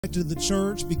to the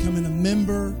church, becoming a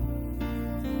member,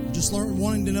 just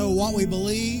wanting to know what we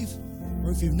believe, or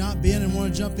if you've not been and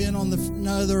want to jump in on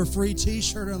another free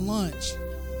t-shirt and lunch,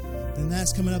 then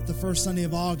that's coming up the first Sunday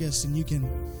of August, and you can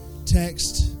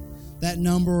text that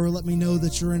number or let me know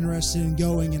that you're interested in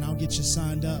going, and I'll get you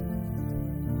signed up.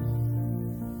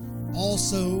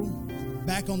 Also,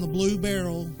 back on the Blue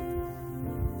Barrel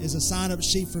is a sign-up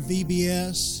sheet for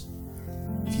VBS.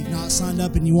 If you've not signed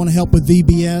up and you want to help with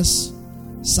VBS,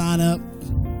 sign up.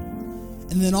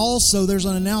 And then also there's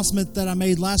an announcement that I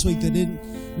made last week that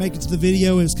didn't make it to the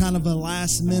video. It was kind of a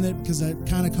last minute because it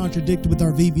kind of contradicted with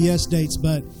our VBS dates,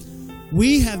 but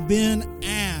we have been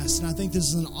asked, and I think this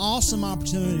is an awesome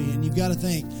opportunity, and you've got to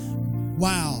think,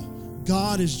 wow,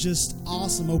 God is just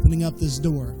awesome opening up this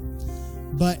door.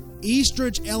 But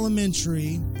Eastridge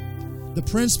Elementary, the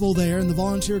principal there and the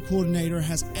volunteer coordinator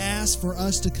has asked for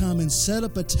us to come and set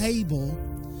up a table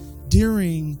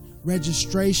during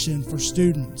registration for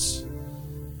students.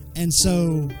 And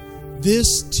so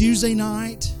this Tuesday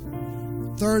night,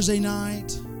 Thursday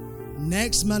night,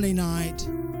 next Monday night,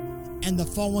 and the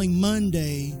following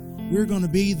Monday, we're going to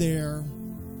be there.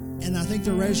 And I think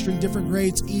they're registering different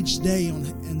grades each day,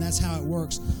 and that's how it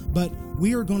works. But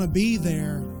we are going to be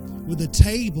there with a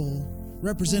table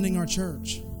representing our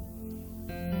church.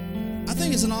 I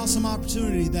think it's an awesome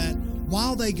opportunity that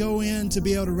while they go in to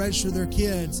be able to register their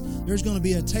kids, there's going to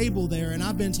be a table there. And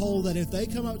I've been told that if they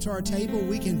come up to our table,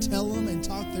 we can tell them and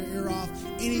talk their ear off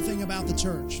anything about the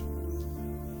church.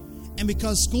 And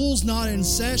because school's not in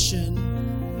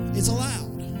session, it's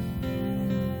allowed.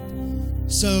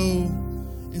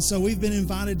 So we've been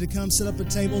invited to come set up a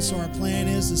table. So our plan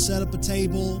is to set up a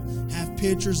table, have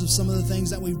pictures of some of the things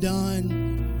that we've done,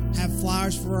 have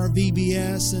flyers for our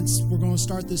VBS, since we're going to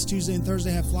start this Tuesday and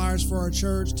Thursday, have flyers for our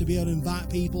church to be able to invite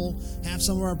people, have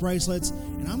some of our bracelets.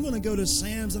 And I'm going to go to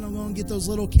Sam's and I'm going to get those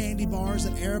little candy bars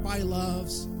that everybody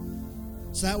loves.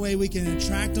 So that way we can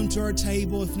attract them to our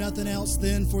table, if nothing else,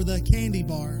 then for the candy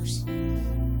bars.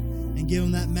 And give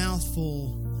them that mouthful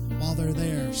while they're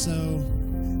there. So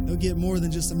they'll get more than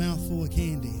just a mouthful of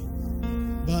candy.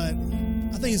 But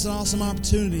I think it's an awesome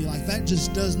opportunity. Like, that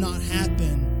just does not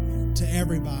happen to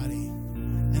everybody,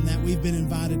 and that we've been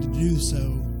invited to do so.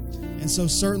 And so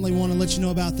certainly want to let you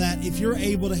know about that. If you're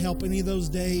able to help any of those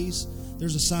days,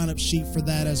 there's a sign-up sheet for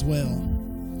that as well.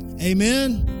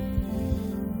 Amen?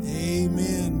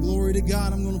 Amen. Glory to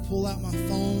God. I'm going to pull out my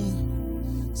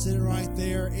phone, sit it right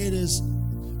there. It is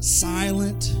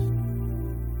silent.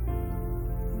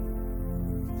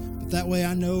 But that way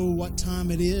I know what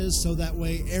time it is, so that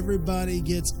way everybody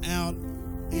gets out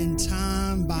in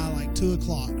time by like 2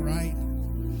 o'clock, right?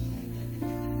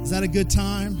 Is that a good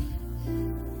time?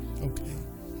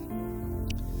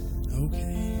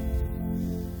 Okay.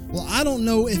 Well, I don't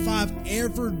know if I've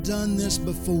ever done this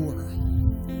before,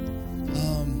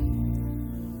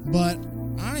 but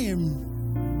I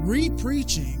am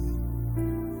re-preaching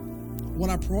what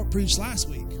I preached last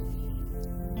week.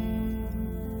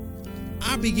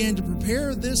 I began to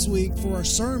prepare this week for a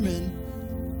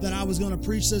sermon that I was going to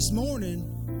preach this morning.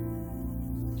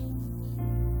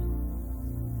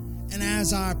 And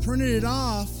as I printed it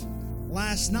off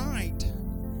last night,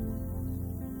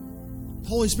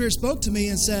 Holy Spirit spoke to me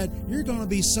and said, you're going to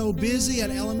be so busy at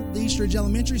the Eastridge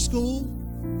Elementary School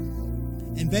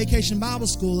and Vacation Bible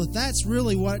School that's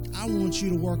really what I want you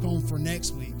to work on for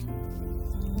next week,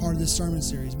 part of this sermon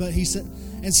series. But he said,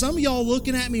 and some of y'all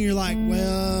looking at me, you're like,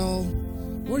 well,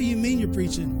 what do you mean you're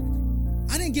preaching?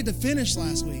 I didn't get to finish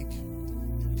last week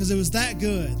because it was that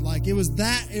good. Like, it was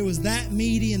that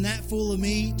meaty and that full of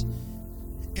meat.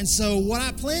 And so what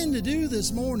I plan to do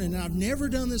this morning, and I've never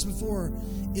done this before,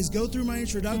 is go through my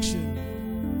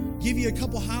introduction, give you a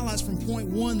couple highlights from point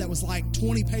 1 that was like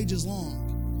 20 pages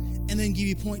long, and then give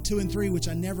you point 2 and 3, which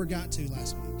I never got to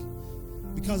last week,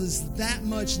 because it's that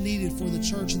much needed for the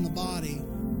church and the body.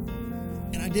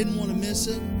 And I didn't want to miss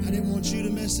it. I didn't want you to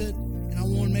miss it. And I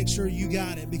want to make sure you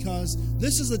got it, because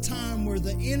this is a time where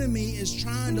the enemy is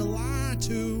trying to lie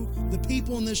to the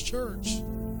people in this church.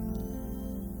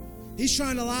 He's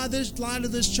trying to lie to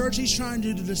this church. He's trying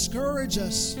to discourage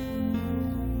us.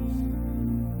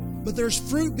 But there's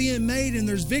fruit being made and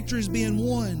there's victories being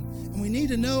won. And we need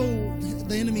to know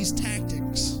the enemy's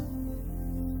tactics.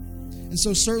 And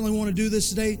so certainly want to do this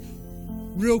today.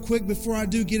 Real quick before I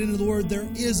do get into the Word, there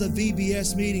is a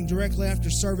VBS meeting directly after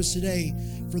service today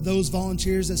for those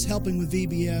volunteers that's helping with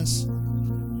VBS.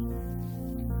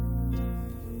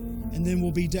 And then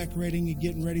we'll be decorating and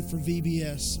getting ready for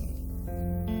VBS.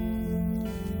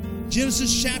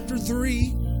 Genesis chapter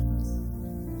 3,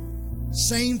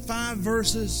 same 5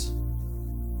 verses.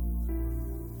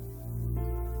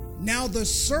 Now the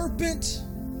serpent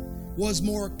was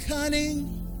more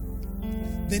cunning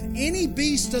than any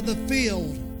beast of the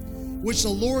field which the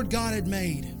Lord God had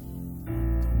made.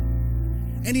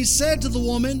 And he said to the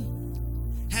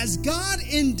woman, has God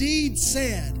indeed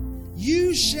said,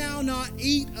 you shall not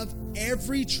eat of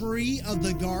every tree of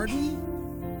the garden?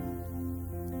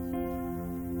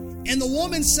 And the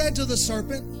woman said to the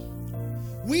serpent,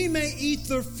 we may eat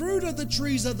the fruit of the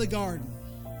trees of the garden.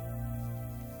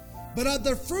 But of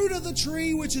the fruit of the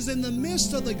tree which is in the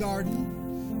midst of the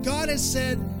garden, God has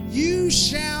said, you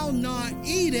shall not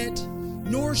eat it,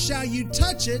 nor shall you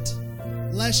touch it,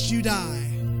 lest you die.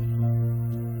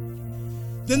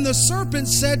 Then the serpent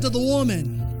said to the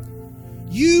woman,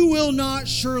 you will not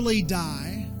surely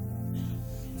die,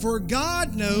 for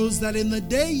God knows that in the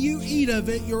day you eat of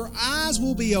it, your eyes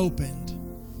will be opened,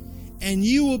 and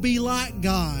you will be like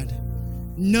God,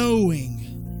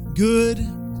 knowing good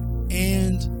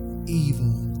and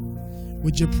evil.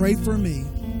 Would you pray for me?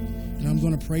 And I'm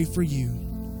going to pray for you.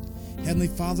 Heavenly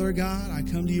Father God, I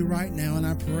come to you right now and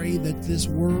I pray that this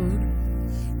word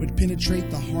would penetrate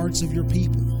the hearts of your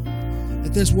people.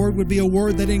 That this word would be a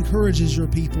word that encourages your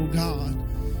people, God.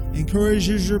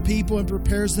 Encourages your people and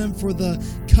prepares them for the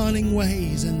cunning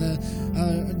ways and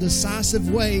the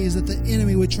decisive ways that the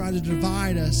enemy would try to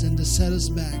divide us and to set us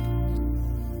back.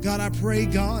 God, I pray,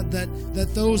 God,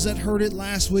 that those that heard it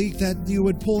last week, that you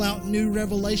would pull out new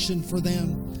revelation for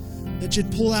them, that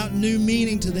you'd pull out new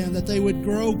meaning to them, that they would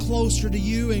grow closer to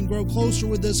you and grow closer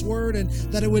with this word, and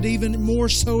that it would even more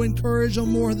so encourage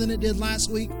them more than it did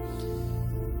last week.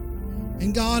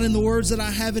 And God, in the words that I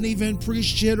haven't even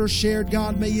preached yet or shared,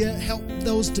 God, may you help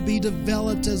those to be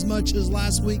developed as much as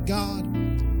last week, God.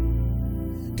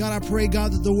 God, I pray,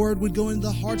 God, that the word would go into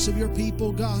the hearts of your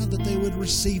people, God, that they would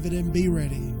receive it and be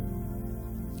ready.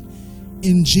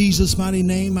 In Jesus' mighty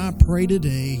name, I pray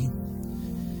today.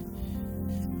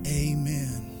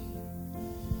 Amen.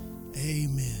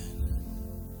 Amen.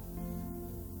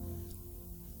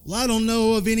 Well, I don't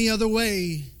know of any other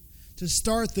way to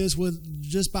start this with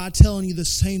just by telling you the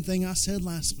same thing I said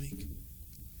last week.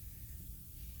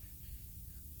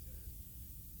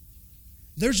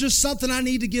 There's just something I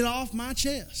need to get off my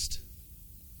chest.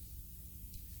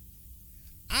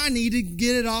 I need to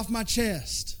get it off my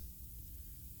chest.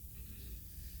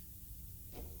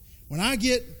 When I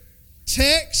get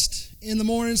text in the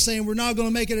morning saying we're not going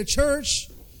to make it to church,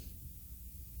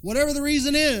 whatever the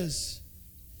reason is,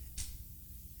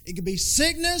 it could be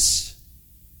sickness.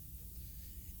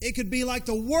 It could be like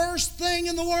the worst thing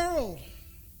in the world.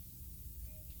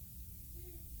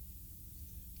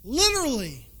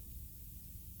 Literally.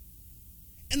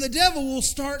 And the devil will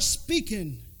start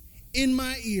speaking in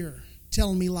my ear,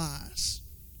 telling me lies.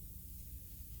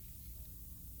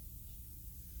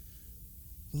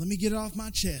 Well, let me get it off my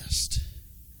chest.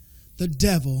 The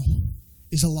devil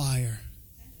is a liar.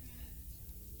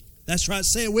 That's right.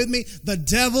 Say it with me. The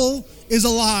devil is a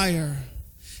liar.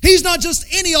 He's not just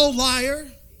any old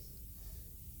liar.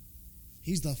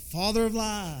 He's the father of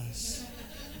lies.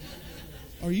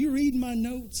 Are you reading my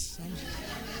notes?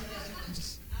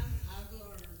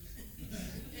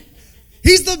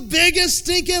 He's the biggest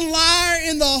stinking liar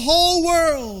in the whole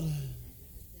world.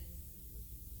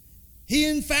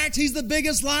 In fact, he's the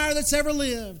biggest liar that's ever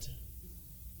lived.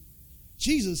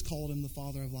 Jesus called him the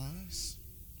father of lies.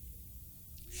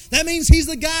 That means he's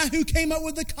the guy who came up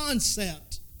with the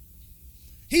concept.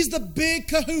 He's the big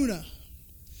kahuna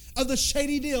of the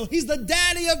shady deal. He's the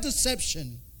daddy of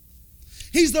deception.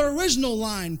 He's the original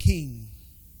Lion King.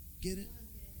 Get it?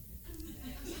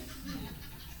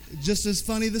 Just as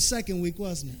funny the second week,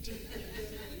 wasn't it?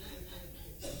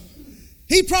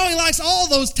 He probably likes all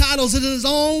those titles in his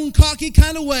own cocky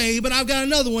kind of way, but I've got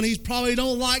another one he probably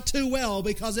don't like too well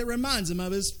because it reminds him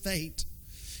of his fate.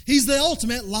 He's the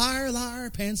ultimate liar, liar,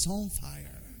 pants on fire.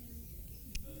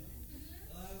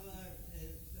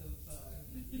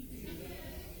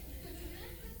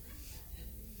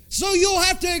 So you'll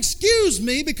have to excuse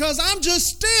me because I'm just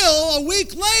still a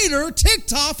week later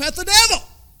ticked off at the devil.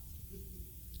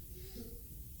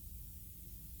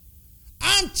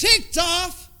 I'm ticked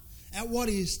off at what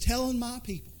he's telling my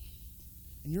people.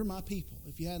 And you're my people.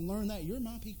 If you hadn't learned that, you're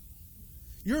my people.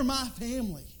 You're my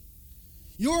family.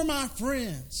 You're my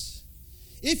friends.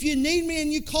 If you need me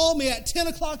and you call me at 10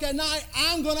 o'clock at night,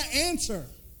 I'm going to answer.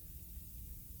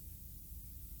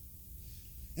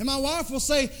 And my wife will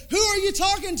say, "Who are you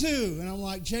talking to?" And I'm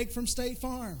like, "Jake from State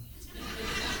Farm."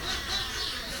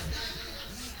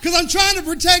 Because I'm trying to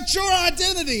protect your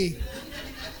identity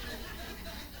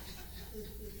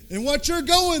and what you're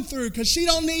going through, because she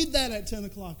don't need that at 10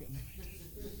 o'clock at night.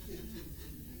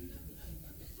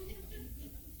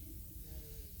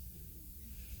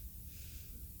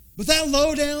 With that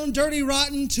low down, dirty,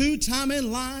 rotten,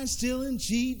 two-timing, lying, stealing,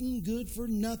 cheating,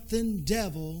 good-for-nothing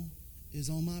devil is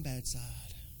on my bad side.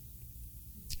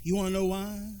 You want to know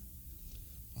why?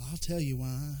 Well, I'll tell you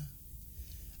why.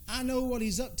 I know what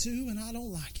he's up to, and I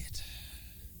don't like it.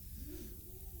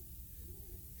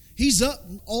 He's up,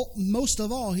 most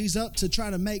of all, he's up to try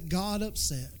to make God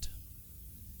upset.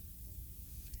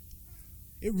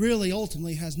 It really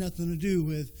ultimately has nothing to do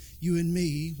with you and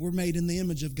me. We're made in the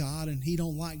image of God, and he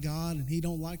don't like God, and he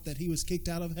don't like that he was kicked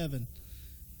out of heaven.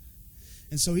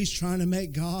 And so he's trying to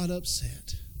make God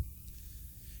upset.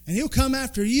 And he'll come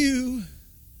after you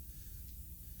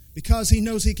because he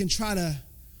knows he can try to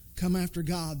come after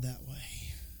God that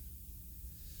way.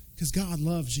 Because God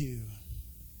loves you.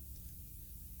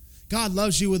 God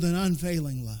loves you with an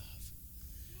unfailing love.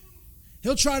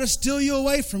 He'll try to steal you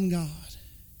away from God.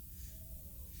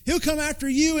 He'll come after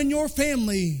you and your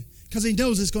family because he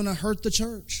knows it's going to hurt the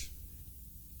church.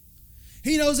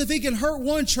 He knows if he can hurt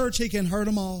one church, he can hurt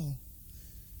them all.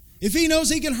 If he knows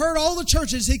he can hurt all the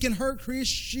churches, he can hurt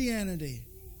Christianity.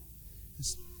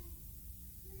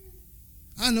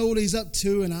 I know what he's up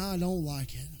to, and I don't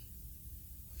like it.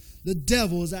 The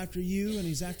devil is after you, and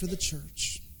he's after the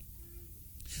church.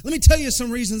 Let me tell you some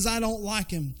reasons I don't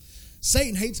like him.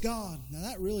 Satan hates God. Now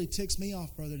that really ticks me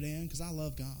off, Brother Dan, because I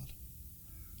love God.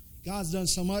 God's done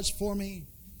so much for me,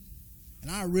 and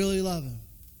I really love him.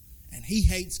 And he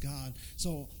hates God.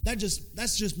 So that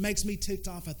just makes me ticked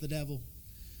off at the devil.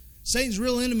 Satan's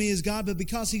real enemy is God, but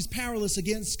because he's powerless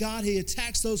against God, he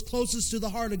attacks those closest to the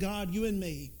heart of God, you and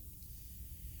me.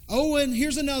 Oh, and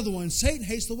here's another one. Satan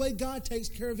hates the way God takes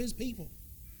care of his people.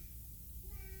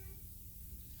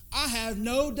 I have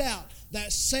no doubt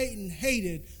that Satan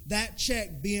hated that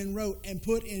check being wrote and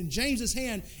put in James's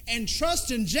hand and trust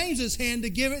in James's hand to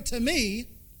give it to me.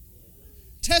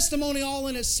 Testimony all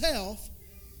in itself.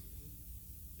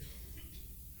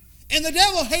 And the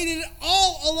devil hated it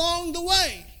all along the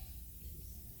way.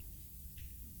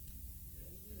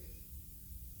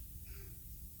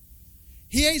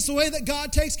 He hates the way that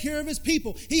God takes care of his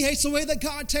people. He hates the way that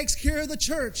God takes care of the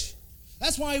church.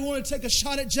 That's why he wanted to take a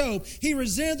shot at Job. He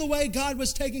resented the way God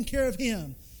was taking care of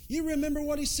him. You remember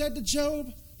what he said to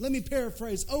Job? Let me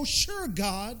paraphrase. Oh, sure,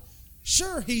 God.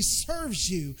 Sure, he serves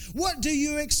you. What do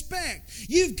you expect?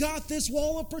 You've got this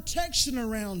wall of protection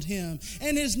around him.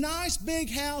 And his nice big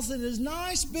house and his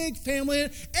nice big family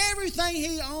and everything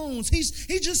he owns.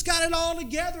 He just got it all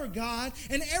together, God.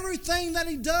 And everything that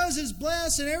he does is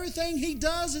blessed. And everything he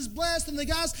does is blessed. And the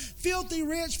guy's filthy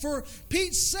rich for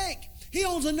Pete's sake. He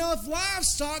owns enough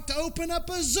livestock to open up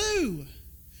a zoo.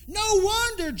 No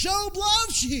wonder Job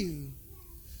loves you.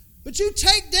 But you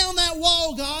take down that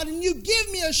wall, God, and you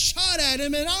give me a shot at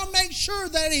him, and I'll make sure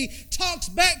that he talks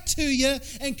back to you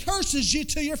and curses you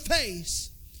to your face.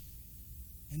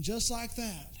 And just like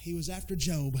that, he was after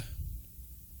Job.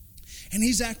 And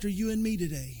he's after you and me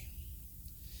today.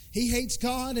 He hates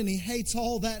God, and he hates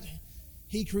all that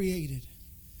he created.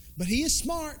 But he is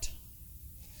smart.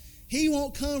 He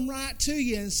won't come right to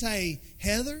you and say,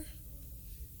 Heather,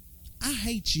 I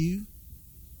hate you.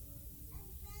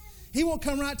 He won't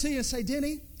come right to you and say,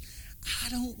 Denny, I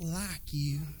don't like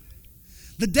you.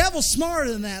 The devil's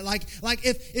smarter than that. Like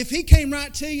if he came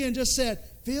right to you and just said,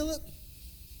 Philip,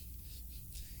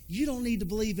 you don't need to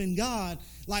believe in God.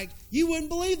 Like, you wouldn't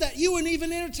believe that. You wouldn't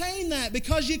even entertain that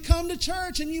because you come to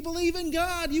church and you believe in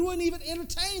God. You wouldn't even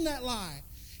entertain that lie.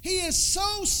 He is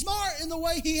so smart in the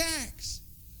way he acts.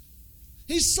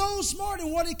 He's so smart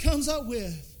in what he comes up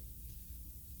with.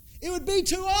 It would be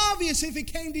too obvious if he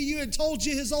came to you and told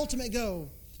you his ultimate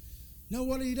goal. No,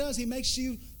 what he does, he makes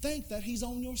you think that he's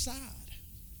on your side.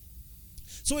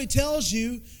 So he tells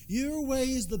you, your way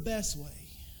is the best way.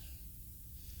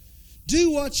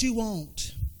 Do what you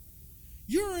want.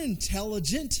 You're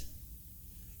intelligent.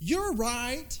 You're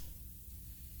right.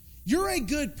 You're a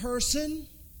good person.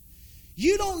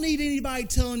 You don't need anybody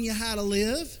telling you how to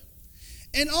live.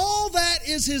 And all that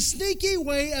is his sneaky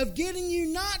way of getting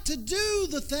you not to do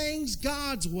the things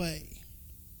God's way.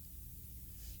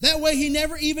 That way he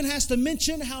never even has to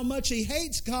mention how much he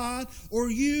hates God or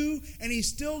you, and he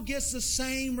still gets the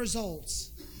same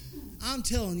results. I'm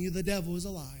telling you, the devil is a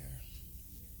liar.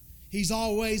 He's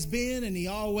always been and he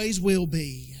always will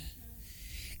be.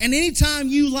 And anytime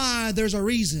you lie, there's a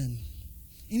reason.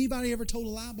 Anybody ever told a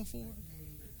lie before?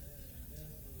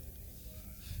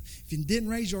 If you didn't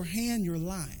raise your hand, you're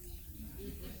lying.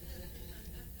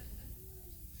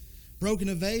 Broken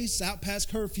a vase, out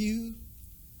past curfew.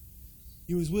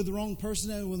 You was with the wrong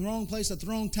person with the wrong place at the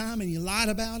wrong time and you lied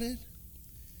about it.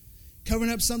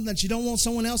 Covering up something that you don't want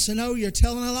someone else to know, you're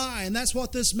telling a lie. And that's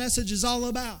what this message is all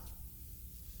about.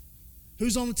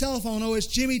 Who's on the telephone? Oh, it's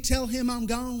Jimmy. Tell him I'm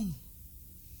gone.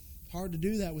 Hard to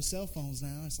do that with cell phones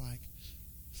now. It's like,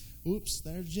 oops,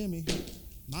 there's Jimmy.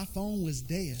 My phone was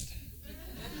dead.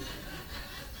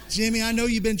 Jimmy, I know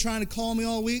you've been trying to call me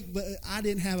all week, but I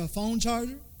didn't have a phone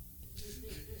charger.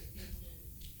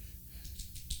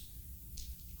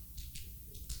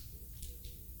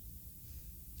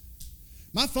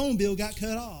 My phone bill got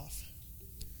cut off.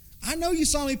 I know you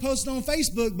saw me post it on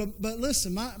Facebook, but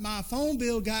listen, my phone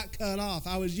bill got cut off.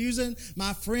 I was using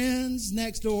my friend's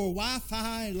next door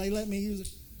Wi-Fi, and they let me use it.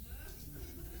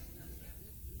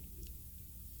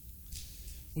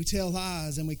 We tell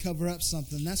lies and we cover up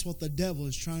something. That's what the devil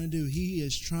is trying to do. He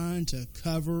is trying to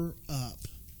cover up.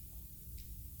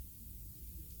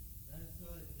 That's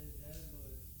what the devil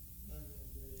is trying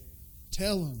to do.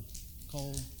 Tell him,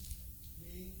 Cole.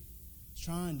 He's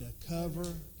trying to cover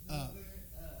up.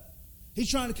 He's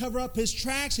trying to cover up his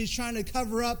tracks. He's trying to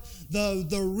cover up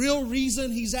the real reason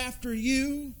he's after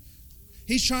you.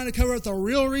 He's trying to cover up the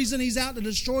real reason he's out to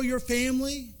destroy your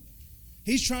family.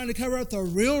 He's trying to cover up the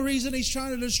real reason he's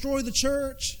trying to destroy the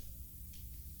church.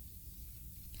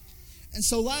 And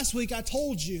so last week I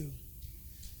told you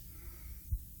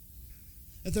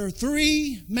that there are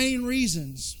three main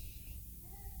reasons.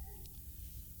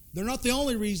 They're not the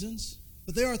only reasons,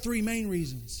 but there are three main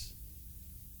reasons.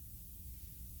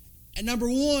 And number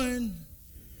one,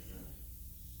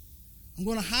 I'm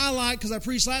going to highlight because I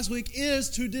preached last week, is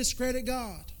to discredit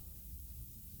God.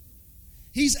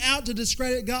 He's out to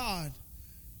discredit God.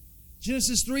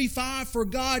 Genesis 3:5, for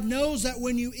God knows that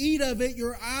when you eat of it,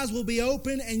 your eyes will be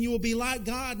open and you will be like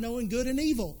God, knowing good and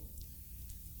evil.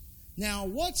 Now,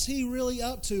 what's he really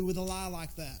up to with a lie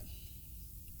like that?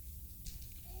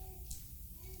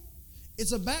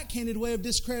 It's a backhanded way of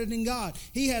discrediting God.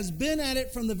 He has been at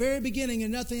it from the very beginning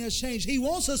and nothing has changed. He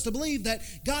wants us to believe that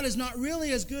God is not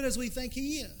really as good as we think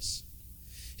He is.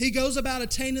 He goes about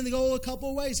attaining the goal a couple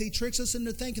of ways. He tricks us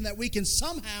into thinking that we can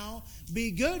somehow be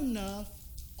good enough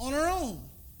on our own,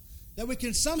 that we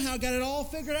can somehow get it all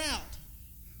figured out.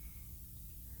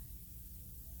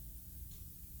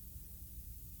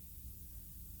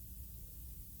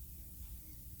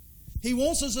 He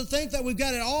wants us to think that we've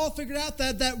got it all figured out,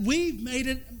 that we've made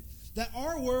it, that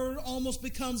our word almost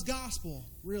becomes gospel,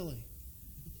 really.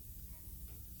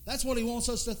 That's what he wants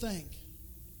us to think.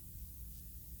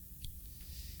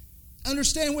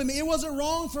 Understand with me, it wasn't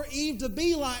wrong for Eve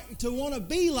to want to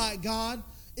be like God.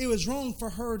 It was wrong for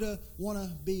her to want to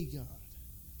be God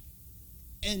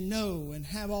and know and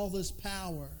have all this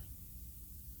power.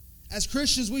 As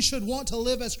Christians, we should want to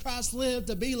live as Christ lived,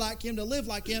 to be like Him, to live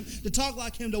like Him, to talk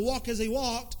like Him, to walk as He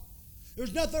walked.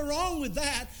 There's nothing wrong with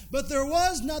that, but there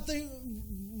was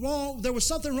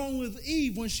something wrong with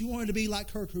Eve when she wanted to be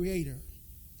like her Creator.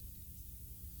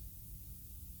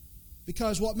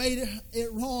 Because what made it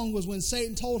wrong was when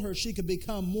Satan told her she could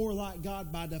become more like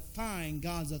God by defying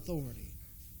God's authority.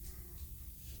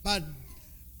 By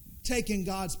taking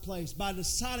God's place, by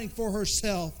deciding for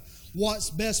herself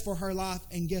what's best for her life.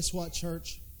 And guess what,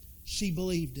 church? She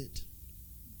believed it.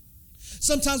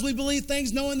 Sometimes we believe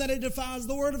things knowing that it defies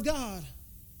the Word of God.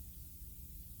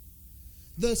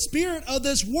 The spirit of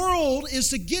this world is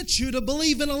to get you to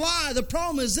believe in a lie. The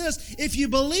problem is this: if you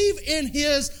believe in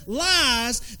his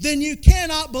lies, then you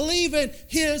cannot believe in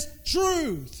his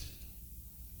truth.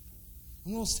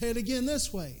 I'm going to say it again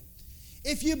this way.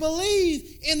 If you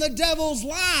believe in the devil's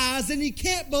lies, then you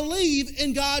can't believe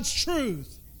in God's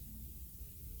truth.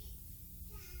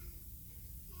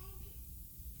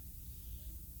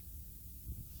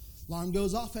 Alarm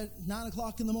goes off at 9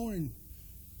 o'clock in the morning.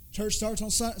 Church starts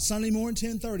on Sunday morning,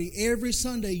 10:30. Every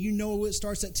Sunday, you know it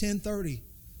starts at 10:30.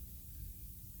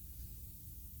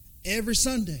 Every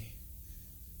Sunday.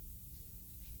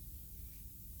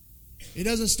 It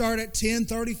doesn't start at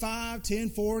 10:35,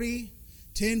 10:40,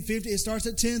 10:50. It starts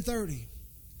at 10:30.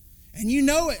 And you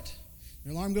know it.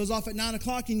 Your alarm goes off at 9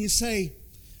 o'clock and you say,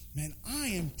 man, I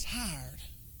am tired.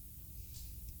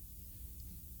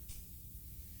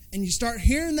 And you start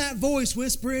hearing that voice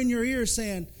whisper in your ear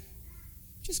saying,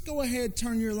 just go ahead,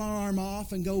 turn your alarm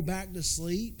off and go back to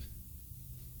sleep.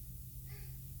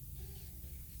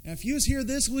 Now, if you was here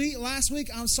last week,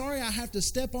 I'm sorry I have to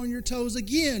step on your toes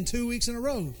again 2 weeks in a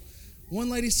row. One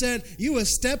lady said, you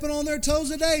was stepping on their toes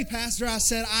today, Pastor. I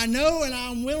said, I know, and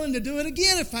I'm willing to do it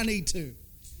again if I need to.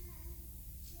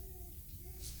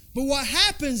 But what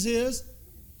happens is,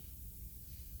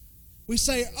 we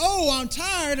say, oh, I'm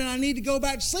tired and I need to go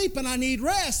back to sleep and I need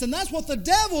rest. And that's what the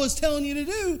devil is telling you to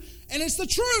do. And it's the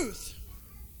truth.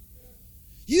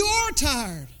 You are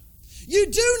tired. You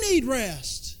do need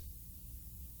rest.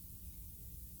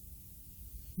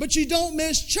 But you don't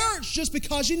miss church just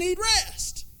because you need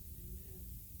rest.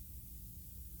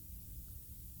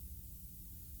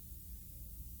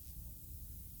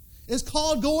 It's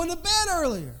called going to bed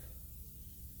earlier.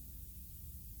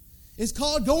 It's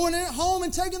called going at home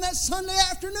and taking that Sunday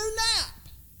afternoon nap.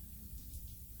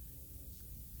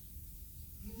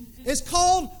 It's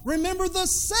called remember the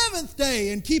seventh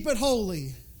day and keep it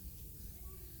holy.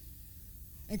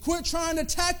 And quit trying to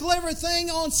tackle everything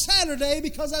on Saturday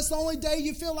because that's the only day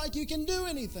you feel like you can do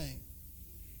anything.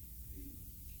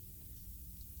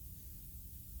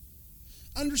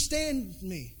 Understand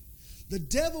me. The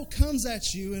devil comes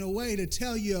at you in a way to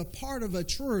tell you a part of a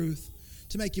truth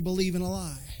to make you believe in a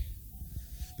lie.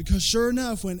 Because sure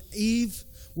enough, when Eve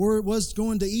was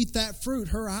going to eat that fruit,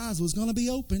 her eyes was going to be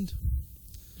opened.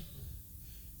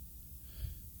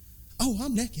 Oh,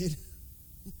 I'm naked.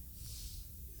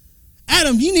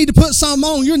 Adam, you need to put something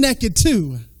on. You're naked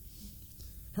too.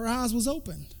 Her eyes was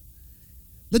opened.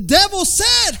 The devil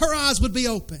said her eyes would be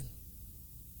open.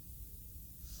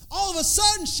 All of a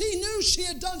sudden, she knew she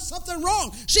had done something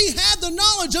wrong. She had the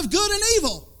knowledge of good and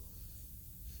evil.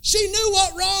 She knew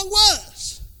what wrong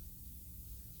was.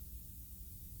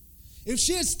 If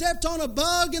she had stepped on a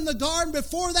bug in the garden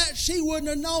before that, she wouldn't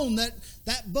have known that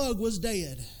that bug was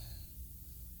dead.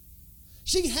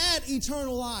 She had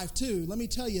eternal life too. Let me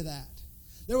tell you that.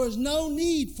 There was no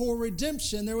need for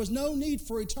redemption. There was no need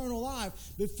for eternal life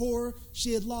before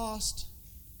she had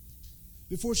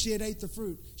ate the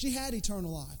fruit. She had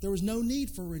eternal life. There was no need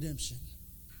for redemption.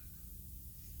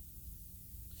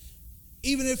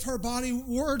 Even if her body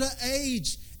were to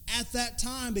age at that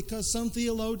time, because some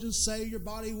theologians say your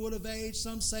body would have aged,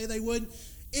 some say they wouldn't,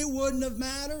 it wouldn't have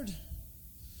mattered.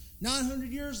 900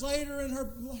 years later and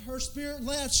her spirit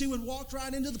left, she would walk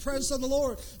right into the presence of the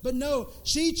Lord. But no,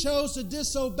 she chose to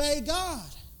disobey God.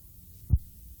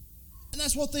 And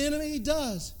that's what the enemy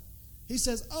does. He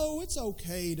says, oh, it's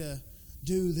okay to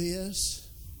do this.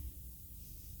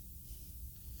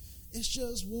 It's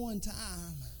just one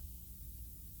time.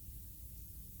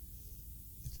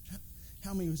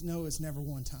 How many of us know it's never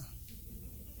one time?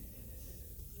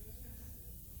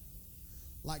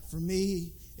 Like for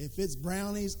me, if it's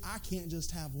brownies, I can't just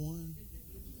have one.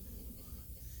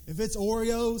 If it's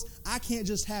Oreos, I can't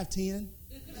just have 10.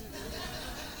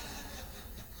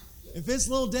 If it's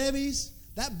Little Debbie's,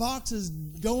 that box is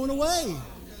going away.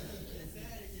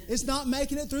 It's not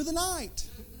making it through the night.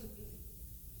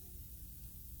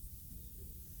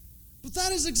 But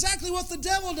that is exactly what the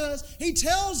devil does. He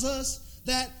tells us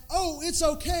that, oh, it's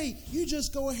okay. You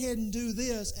just go ahead and do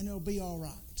this and it'll be all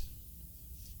right.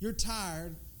 You're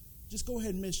tired. Just go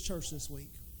ahead and miss church this week.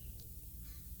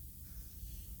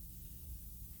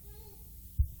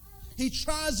 He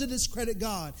tries to discredit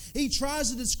God. He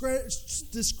tries to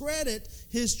discredit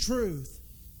His truth.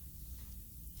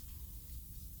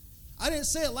 I didn't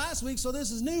say it last week, so this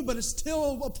is new, but it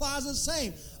still applies the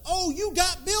same. Oh, you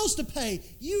got bills to pay.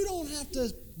 You don't have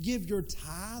to give your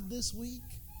tithe this week.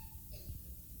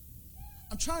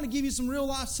 I'm trying to give you some real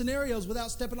life scenarios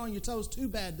without stepping on your toes too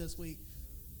bad this week.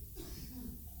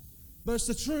 But it's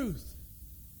the truth.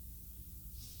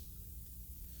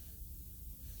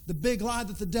 The big lie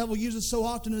that the devil uses so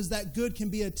often is that good can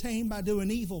be attained by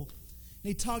doing evil. And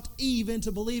he talked Eve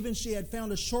into believing she had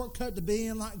found a shortcut to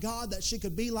being like God, that she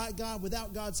could be like God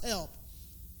without God's help.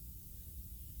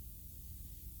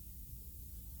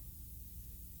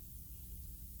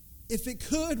 If it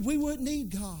could, we wouldn't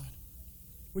need God,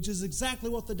 which is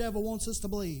exactly what the devil wants us to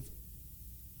believe.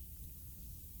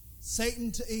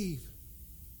 Satan to Eve.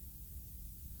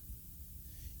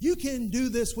 You can do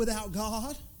this without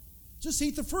God. Just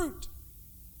eat the fruit.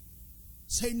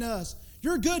 Satan does.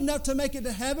 You're good enough to make it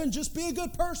to heaven. Just be a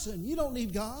good person. You don't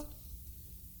need God.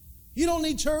 You don't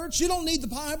need church. You don't need the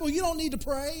Bible. You don't need to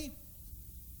pray.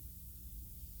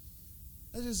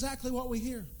 That's exactly what we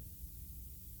hear.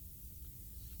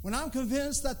 When I'm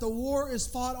convinced that the war is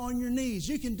fought on your knees,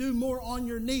 you can do more on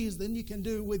your knees than you can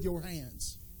do with your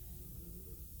hands.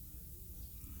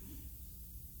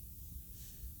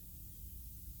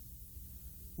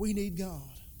 We need God.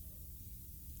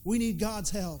 We need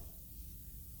God's help.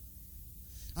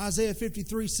 Isaiah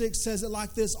 53:6 says it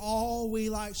like this: all we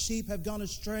like sheep have gone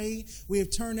astray. We have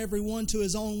turned every one to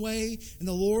his own way, and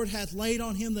the Lord hath laid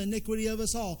on him the iniquity of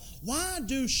us all. Why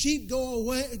do sheep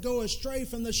go astray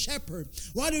from the shepherd?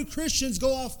 Why do Christians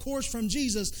go off course from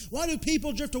Jesus? Why do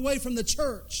people drift away from the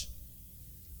church?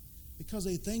 Because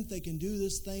they think they can do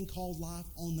this thing called life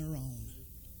on their own.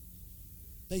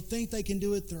 They think they can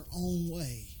do it their own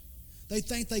way. They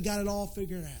think they got it all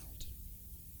figured out.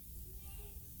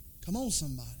 Come on,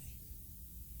 somebody.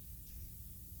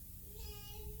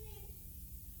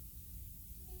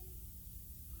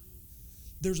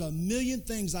 There's a million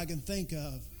things I can think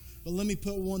of, but let me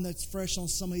put one that's fresh on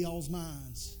some of y'all's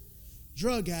minds.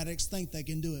 Drug addicts think they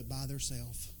can do it by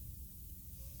themselves.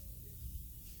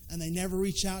 And they never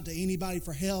reach out to anybody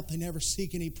for help. They never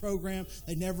seek any program.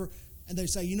 And they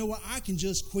say, you know what, I can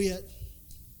just quit.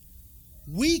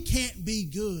 We can't be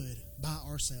good by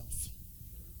ourselves.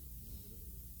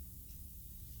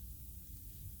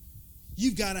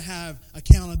 You've got to have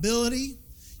accountability.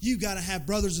 You've got to have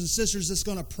brothers and sisters that's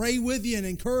going to pray with you and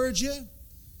encourage you.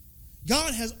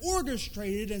 God has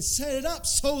orchestrated and set it up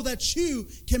so that you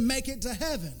can make it to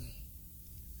heaven.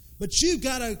 But you've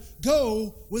got to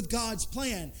go with God's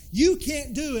plan. You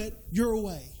can't do it your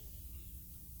way.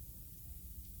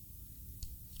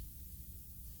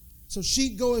 So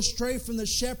sheep go astray from the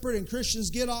shepherd, and Christians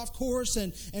get off course,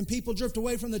 and people drift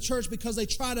away from the church because they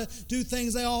try to do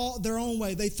things their own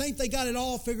way. They think they got it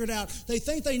all figured out. They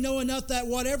think they know enough that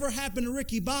whatever happened to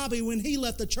Ricky Bobby when he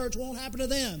left the church won't happen to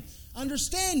them.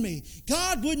 Understand me.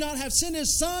 God would not have sent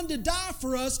His Son to die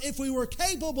for us if we were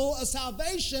capable of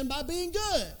salvation by being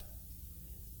good.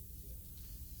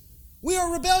 We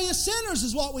are rebellious sinners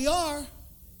is what we are.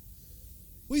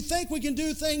 We think we can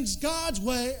do things God's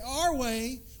way, our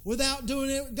way, without doing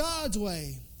it God's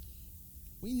way.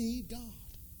 We need God.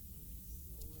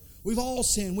 We've all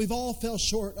sinned. We've all fell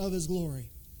short of His glory.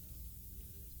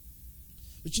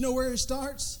 But you know where it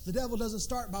starts? The devil doesn't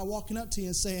start by walking up to you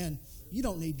and saying, you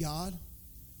don't need God.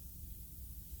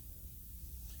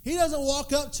 He doesn't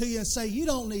walk up to you and say, you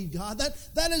don't need God.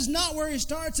 That is not where he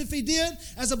starts. If he did,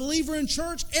 as a believer in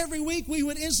church, every week we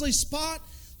would instantly spot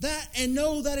that and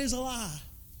know that is a lie.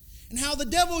 And how the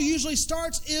devil usually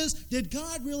starts is, did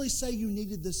God really say you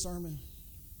needed this sermon?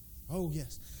 Oh,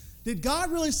 yes. Did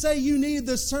God really say you needed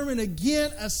this sermon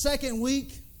again a second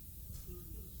week?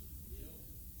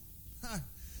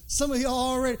 Some of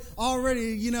y'all already,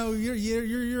 you know,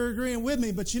 you're agreeing with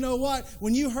me. But you know what?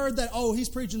 When you heard that, oh, he's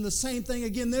preaching the same thing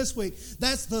again this week,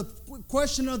 that's the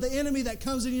question of the enemy that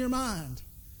comes in your mind.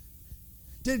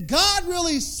 Did God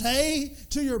really say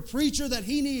to your preacher that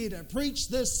he needed to preach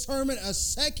this sermon a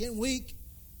second week?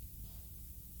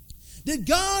 Did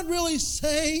God really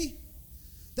say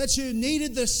that you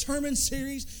needed this sermon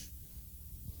series?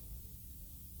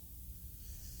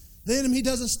 The enemy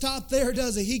doesn't stop there,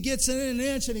 does he? He gets in an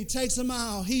inch and he takes a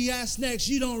mile. He asks next,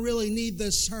 you don't really need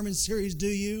this sermon series, do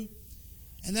you?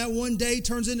 And that one day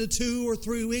turns into 2 or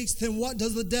 3 weeks. Then what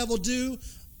does the devil do?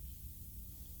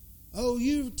 Oh,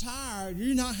 you're tired.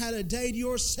 You've not had a day to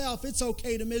yourself. It's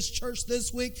okay to miss church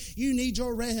this week. You need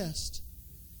your rest.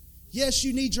 Yes,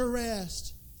 you need your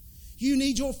rest. You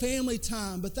need your family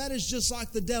time. But that is just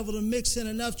like the devil to mix in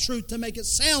enough truth to make it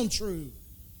sound true.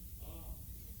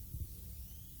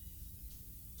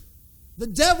 The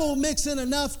devil mix in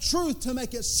enough truth to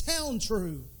make it sound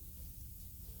true.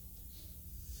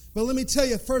 But let me tell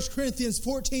you, 1 Corinthians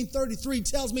 14:33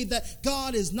 tells me that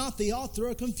God is not the author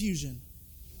of confusion.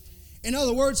 In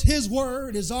other words, His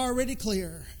word is already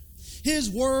clear. His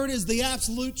word is the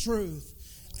absolute truth.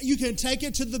 You can take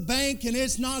it to the bank and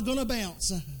it's not going to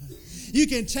bounce. You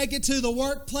can take it to the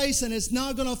workplace and it's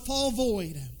not going to fall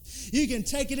void. You can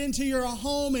take it into your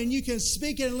home and you can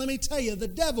speak it. And let me tell you, the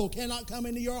devil cannot come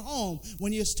into your home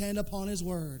when you stand upon His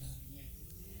word.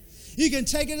 You can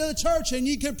take it to the church and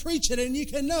you can preach it and you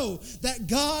can know that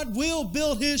God will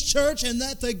build His church and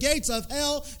that the gates of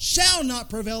hell shall not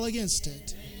prevail against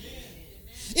it.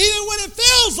 Even when it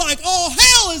feels like all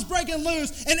hell is breaking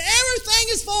loose and everything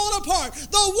is falling apart,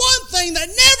 the one thing that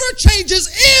never changes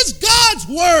is God's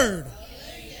word.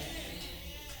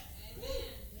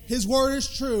 His word is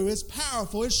true, it's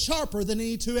powerful, it's sharper than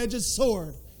any two-edged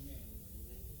sword.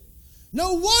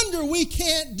 No wonder we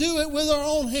can't do it with our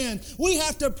own hand. We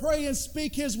have to pray and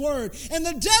speak His word. And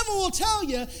the devil will tell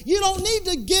you, you don't need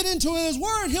to get into His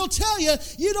word. He'll tell you,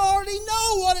 you already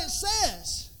know what it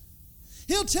says.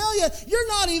 He'll tell you, you're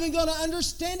not even going to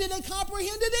understand it and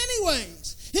comprehend it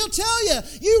anyways. He'll tell you,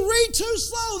 you read too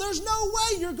slow. There's no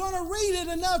way you're going to read it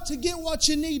enough to get what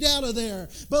you need out of there.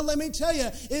 But let me tell you,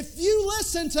 if you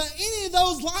listen to any of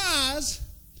those lies,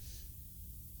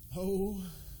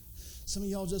 some of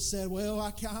y'all just said, well,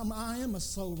 I am a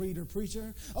slow reader,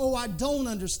 preacher. Oh, I don't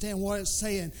understand what it's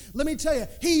saying. Let me tell you,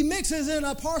 he mixes in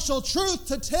a partial truth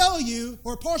to tell you,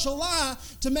 or a partial lie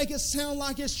to make it sound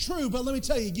like it's true. But let me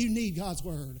tell you, you need God's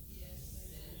word.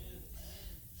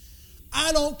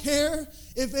 I don't care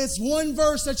if it's one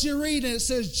verse that you read and it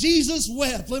says Jesus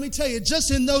wept. Let me tell you,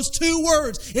 just in those 2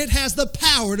 words, it has the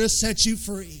power to set you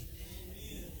free.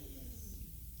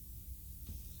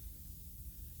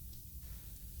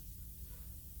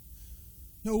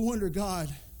 No wonder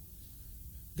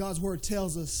God's word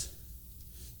tells us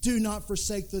Do not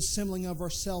forsake the assembling of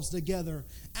ourselves together,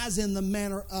 as in the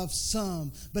manner of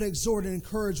some, but exhort and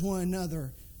encourage one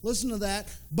another. Listen to that.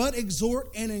 But exhort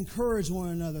and encourage one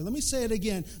another. Let me say it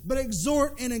again. But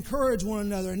exhort and encourage one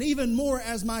another. And even more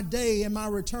as my day and my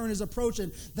return is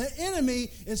approaching. The enemy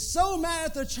is so mad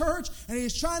at the church, and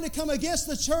he's trying to come against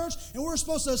the church, and we're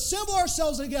supposed to assemble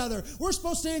ourselves together. We're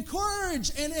supposed to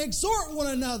encourage and exhort one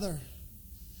another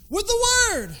with the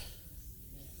word.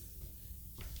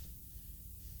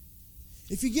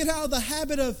 If you get out of the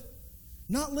habit of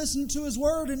not listening to his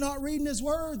word and not reading his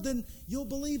word, then you'll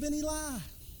believe any lie.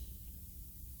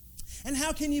 And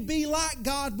how can you be like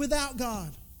God without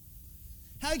God?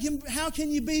 How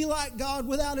can you be like God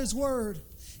without his word?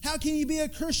 How can you be a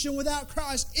Christian without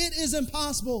Christ? It is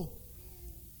impossible.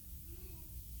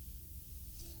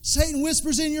 Satan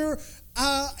whispers in your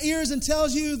ears and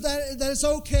tells you that it's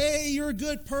okay, you're a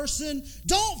good person.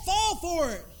 Don't fall for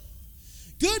it.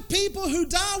 Good people who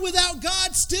die without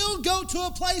God still go to a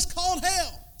place called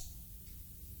hell.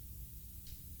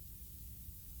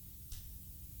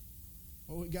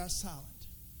 Oh, we got silent.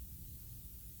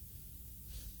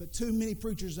 But too many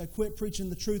preachers have quit preaching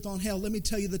the truth on hell. Let me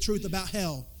tell you the truth about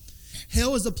hell.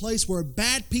 Hell is a place where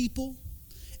bad people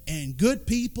and good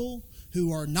people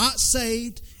who are not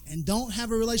saved and don't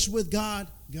have a relationship with God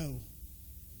go.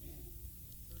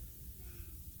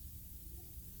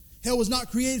 Hell was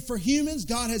not created for humans.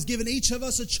 God has given each of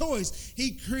us a choice.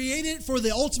 He created it for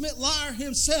the ultimate liar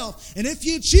himself. And if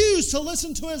you choose to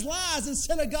listen to his lies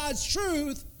instead of God's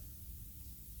truth,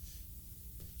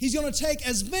 he's going to take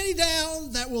as many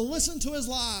down that will listen to his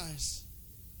lies.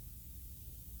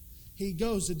 He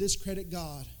goes to discredit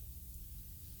God.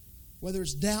 Whether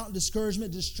it's doubt,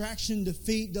 discouragement, distraction,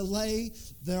 defeat, delay,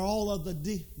 they're all of the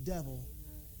devil.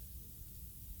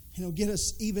 And he'll get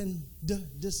us even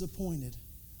disappointed.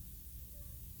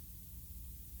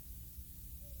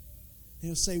 And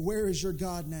he'll say, where is your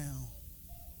God now?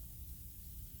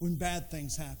 When bad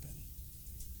things happen.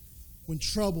 When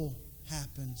trouble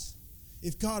happens.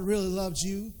 If God really loves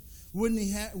you, wouldn't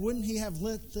he have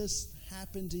let this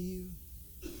happen to you?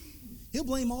 He'll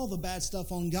blame all the bad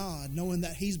stuff on God, knowing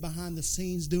that he's behind the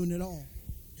scenes doing it all.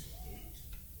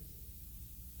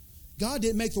 God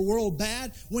didn't make the world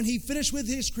bad. When he finished with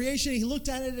his creation, he looked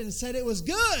at it and said it was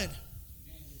good.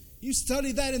 You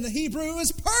study that in the Hebrew, it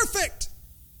was perfect.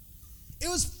 It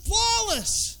was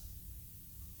flawless.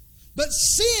 But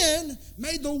sin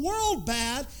made the world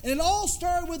bad, and it all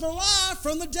started with a lie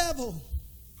from the devil.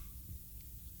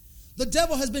 The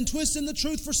devil has been twisting the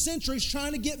truth for centuries,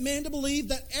 trying to get man to believe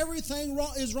that everything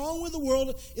is wrong with the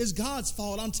world is God's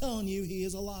fault. I'm telling you, he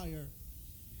is a liar.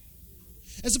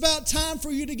 It's about time for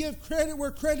you to give credit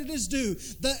where credit is due.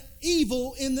 The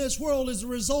evil in this world is a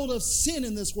result of sin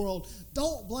in this world.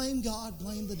 Don't blame God,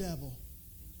 blame the devil.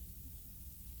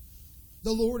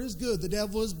 The Lord is good, the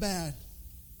devil is bad.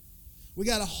 We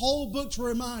got a whole book to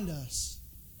remind us.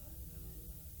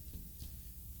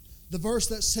 The verse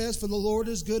that says, for the Lord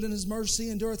is good and his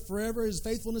mercy endureth forever. His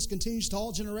faithfulness continues to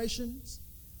all generations.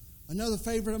 Another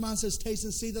favorite of mine says, taste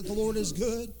and see that the Lord is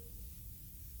good.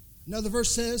 Another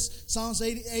verse says, Psalms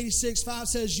 86:5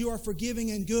 says, you are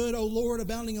forgiving and good, O Lord,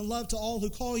 abounding in love to all who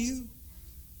call you.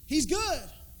 He's good,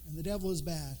 and the devil is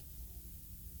bad.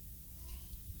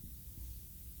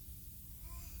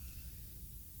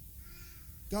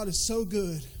 God is so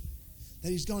good that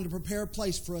he's going to prepare a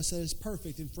place for us that is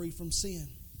perfect and free from sin.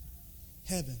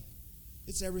 Heaven.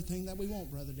 It's everything that we want,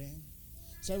 Brother Dan.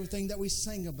 It's everything that we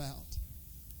sing about.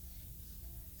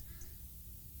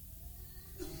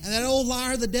 And that old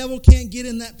liar, the devil, can't get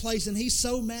in that place. And he's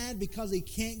so mad because he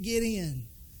can't get in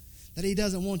that he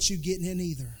doesn't want you getting in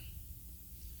either.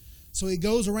 So he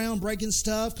goes around breaking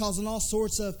stuff, causing all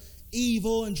sorts of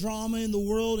evil and drama in the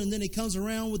world, and then he comes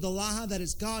around with the lie that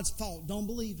it's God's fault. Don't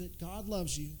believe it. God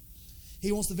loves you.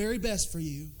 He wants the very best for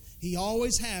you. He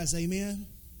always has. Amen.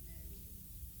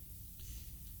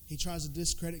 He tries to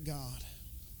discredit God.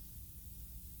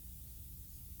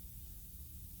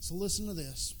 So listen to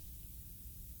this.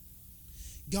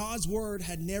 God's word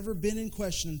had never been in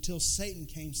question until Satan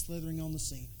came slithering on the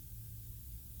scene.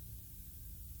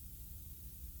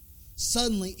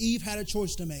 Suddenly, Eve had a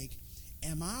choice to make.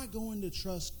 Am I going to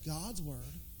trust God's word,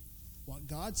 what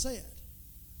God said?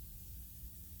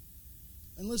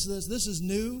 And listen to this. This is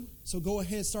new, so go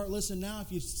ahead and start listening now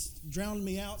if you've drowned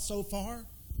me out so far.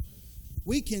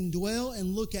 We can dwell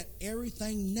and look at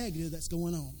everything negative that's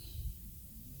going on.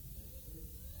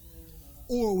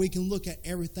 Or we can look at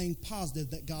everything positive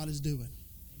that God is doing.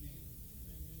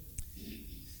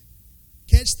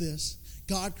 Catch this.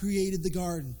 God created the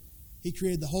garden. He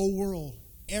created the whole world.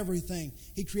 everything.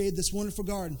 He created this wonderful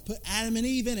garden, put Adam and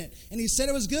Eve in it. And He said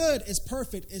it was good. It's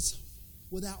perfect. It's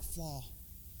without flaw.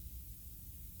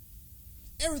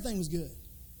 Everything was good.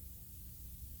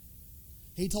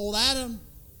 He told Adam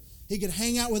he could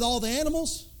hang out with all the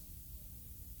animals.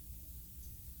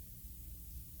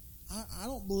 I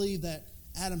don't believe that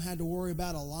Adam had to worry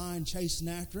about a lion chasing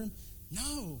after him.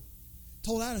 No.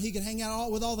 Told Adam he could hang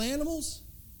out with all the animals.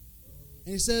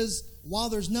 And He says, while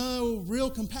there's no real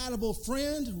compatible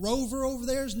friend, Rover over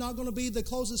there is not going to be the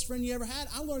closest friend you ever had.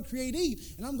 I'm going to create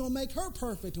Eve, and I'm going to make her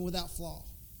perfect and without flaw.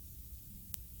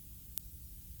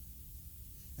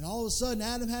 And all of a sudden,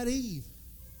 Adam had Eve.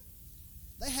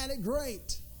 They had it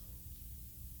great.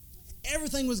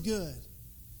 Everything was good.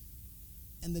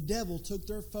 And the devil took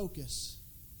their focus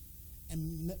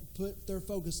and put their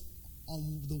focus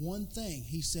on the one thing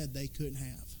he said they couldn't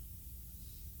have.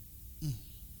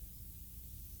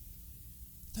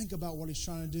 Think about what he's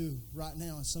trying to do right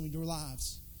now in some of your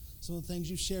lives. Some of the things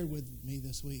you shared with me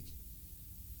this week.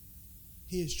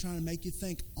 He is trying to make you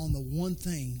think on the one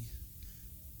thing,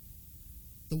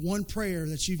 the one prayer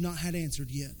that you've not had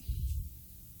answered yet.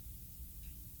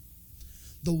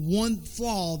 The one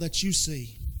flaw that you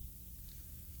see.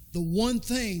 The one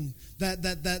thing that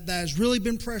has really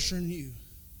been pressuring you.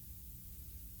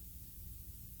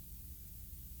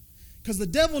 Because the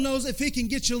devil knows if he can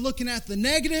get you looking at the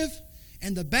negative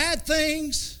and the bad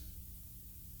things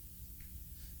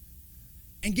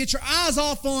and get your eyes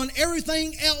off on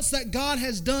everything else that God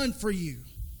has done for you.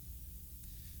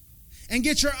 And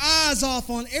get your eyes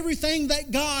off on everything that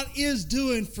God is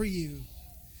doing for you.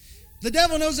 The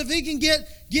devil knows if he can get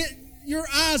your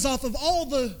eyes off of all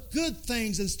the good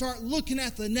things and start looking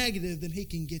at the negative, then he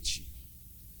can get you.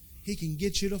 He can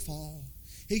get you to fall.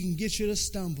 He can get you to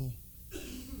stumble.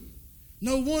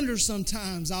 No wonder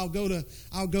sometimes I'll go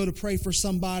to pray for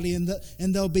somebody and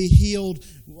they'll be healed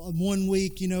 1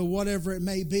 week, whatever it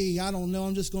may be. I don't know.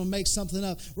 I'm just going to make something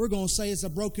up. We're going to say it's a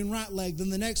broken right leg.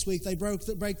 Then the next week they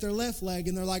break their left leg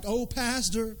and they're like, "Oh,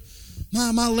 Pastor,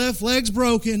 my left leg's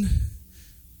broken."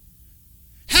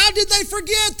 How did they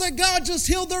forget that God just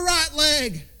healed their right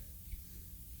leg?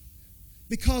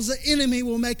 Because the enemy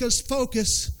will make us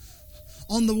focus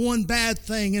on the one bad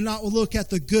thing and not look at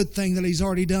the good thing that He's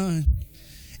already done.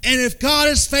 And if God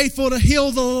is faithful to heal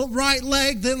the right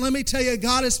leg, then let me tell you,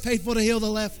 God is faithful to heal the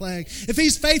left leg. If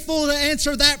He's faithful to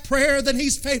answer that prayer, then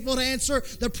He's faithful to answer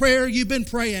the prayer you've been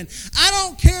praying. I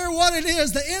don't care what it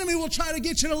is. The enemy will try to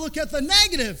get you to look at the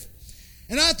negative.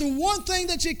 And at the one thing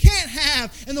that you can't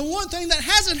have, and the one thing that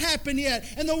hasn't happened yet,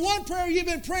 and the one prayer you've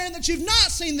been praying that you've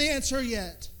not seen the answer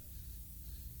yet.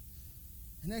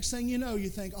 The next thing you know, you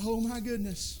think, "Oh my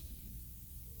goodness."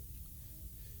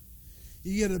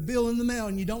 You get a bill in the mail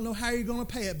and you don't know how you're going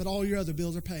to pay it, but all your other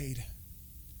bills are paid.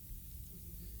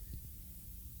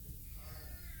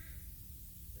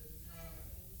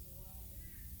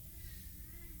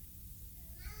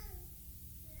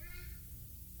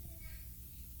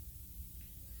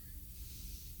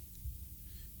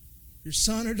 Your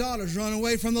son or daughter's running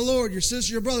away from the Lord. Your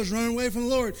sister, your brother's running away from the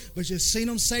Lord. But you've seen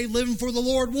them saved, living for the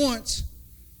Lord once.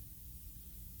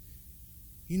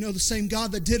 You know the same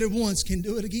God that did it once can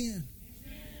do it again.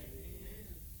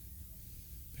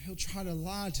 But He'll try to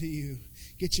lie to you.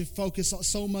 Get you focused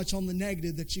so much on the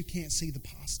negative that you can't see the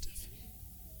positive.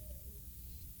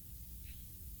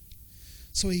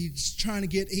 So he's trying to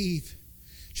get Eve.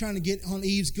 Trying to get on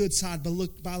Eve's good side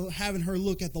by having her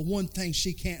look at the one thing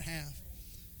she can't have.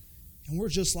 And we're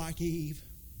just like Eve.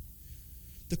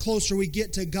 The closer we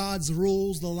get to God's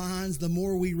rules, the lines, the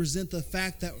more we resent the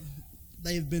fact that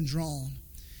they have been drawn.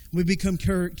 We become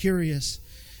curious.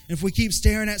 And if we keep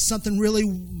staring at something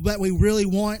that we really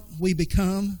want, we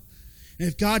become. And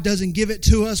if God doesn't give it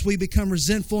to us, we become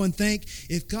resentful and think,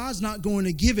 if God's not going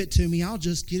to give it to me, I'll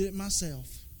just get it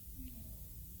myself.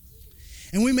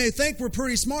 And we may think we're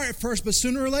pretty smart at first, but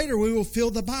sooner or later we will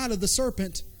feel the bite of the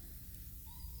serpent.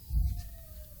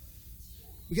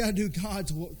 We got to do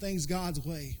things God's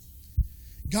way.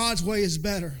 God's way is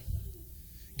better.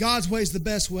 God's way is the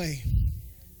best way.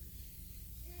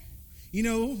 You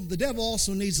know, the devil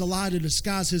also needs a lie to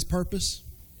disguise his purpose.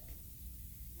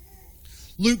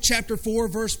 Luke chapter 4,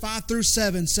 verse 5 through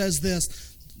 7 says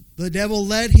this. The devil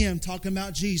led him, talking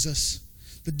about Jesus.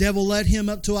 The devil led him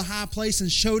up to a high place and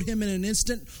showed him in an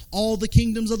instant all the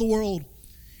kingdoms of the world.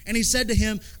 And he said to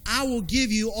him, I will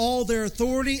give you all their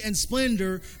authority and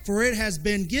splendor, for it has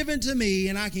been given to me,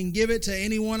 and I can give it to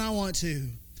anyone I want to.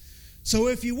 So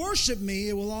if you worship me,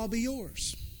 it will all be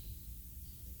yours.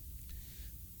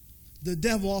 The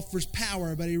devil offers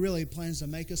power, but he really plans to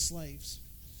make us slaves.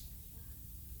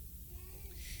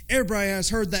 Everybody has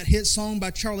heard that hit song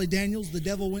by Charlie Daniels, The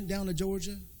Devil Went Down to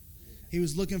Georgia. He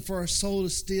was looking for a soul to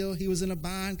steal. He was in a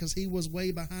bind because he was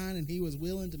way behind and he was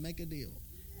willing to make a deal.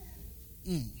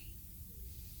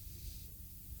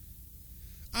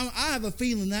 I have a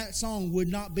feeling that song would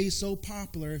not be so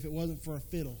popular if it wasn't for a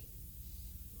fiddle.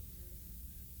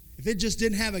 If it just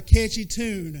didn't have a catchy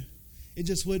tune, it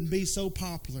just wouldn't be so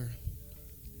popular.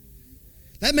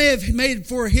 That may have made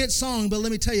for a hit song, but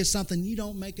let me tell you something. You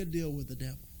don't make a deal with the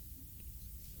devil.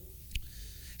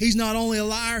 He's not only a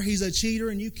liar, he's a cheater,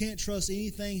 and you can't trust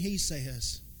anything he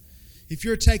says. If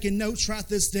you're taking notes, write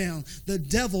this down. The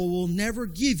devil will never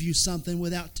give you something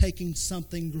without taking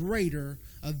something greater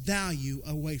of value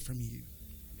away from you.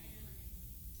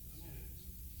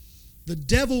 The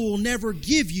devil will never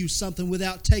give you something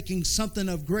without taking something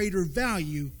of greater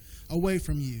value away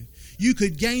from you. You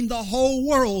could gain the whole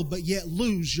world, but yet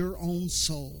lose your own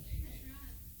soul.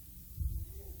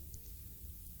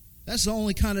 That's the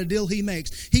only kind of deal he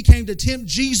makes. He came to tempt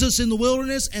Jesus in the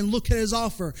wilderness, and look at his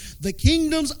offer. The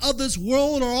kingdoms of this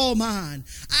world are all mine.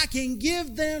 I can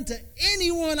give them to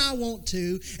anyone I want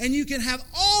to, and you can have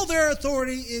all their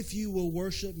authority if you will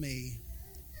worship me.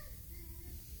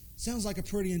 Sounds like a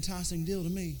pretty enticing deal to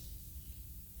me.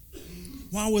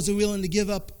 Why was he willing to give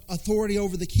up authority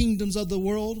over the kingdoms of the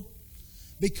world?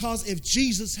 Because if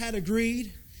Jesus had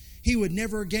agreed, he would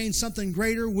never gain something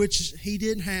greater which he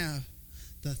didn't have.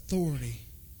 The authority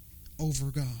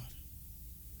over God.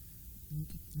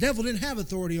 The devil didn't have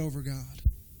authority over God.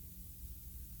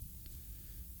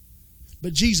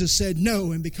 But Jesus said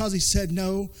no, and because he said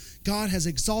no, God has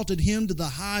exalted him to the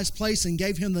highest place and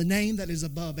gave him the name that is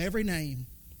above every name.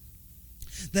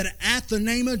 That at the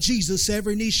name of Jesus,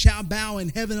 every knee shall bow in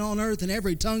heaven and on earth, and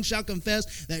every tongue shall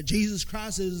confess that Jesus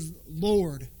Christ is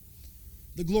Lord.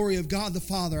 The glory of God the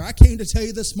Father. I came to tell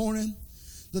you this morning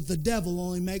that the devil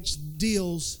only makes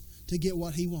deals to get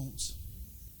what he wants.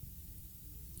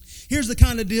 Here's the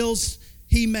kind of deals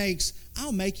he makes.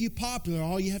 I'll make you popular.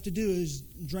 All you have to do is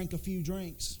drink a few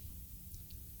drinks.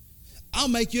 I'll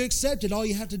make you accepted. All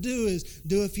you have to do is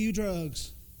do a few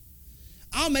drugs.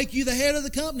 I'll make you the head of the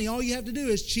company. All you have to do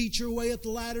is cheat your way up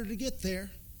the ladder to get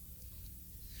there.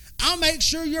 I'll make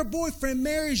sure your boyfriend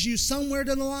marries you somewhere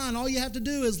down the line. All you have to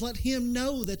do is let him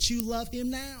know that you love him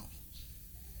now.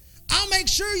 I'll make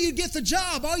sure you get the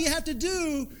job. All you have to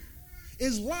do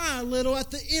is lie a little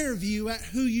at the interview at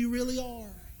who you really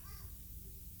are.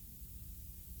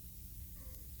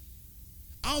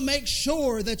 I'll make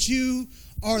sure that you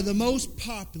are the most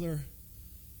popular.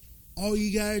 All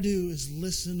you got to do is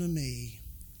listen to me.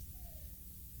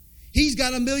 He's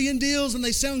got a million deals and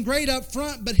they sound great up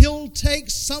front, but he'll take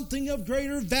something of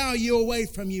greater value away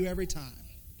from you every time.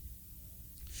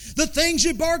 The things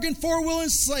you bargained for will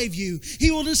enslave you. He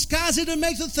will disguise it and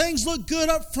make the things look good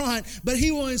up front, but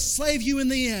he will enslave you in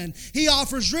the end. He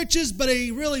offers riches, but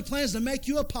he really plans to make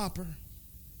you a pauper.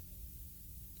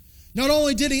 Not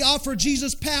only did he offer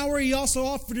Jesus power, he also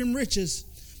offered him riches.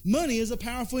 Money is a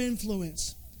powerful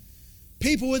influence.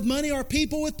 People with money are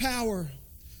people with power.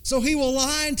 So he will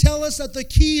lie and tell us that the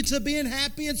key to being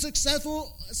happy and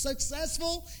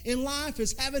successful in life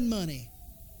is having money.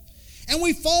 And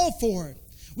we fall for it.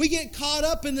 We get caught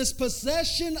up in this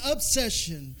possession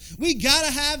obsession. We got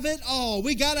to have it all.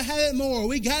 We got to have it more.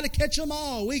 We got to catch them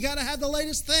all. We got to have the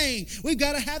latest thing. We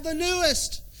got to have the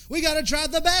newest. We got to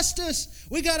drive the bestest.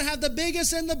 We got to have the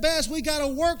biggest and the best. We got to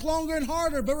work longer and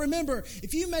harder. But remember,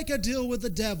 if you make a deal with the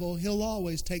devil, he'll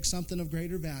always take something of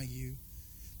greater value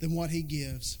than what he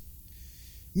gives.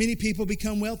 Many people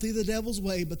become wealthy the devil's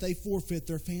way, but they forfeit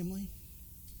their family.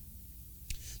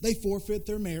 They forfeit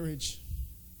their marriage.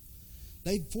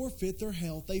 They forfeit their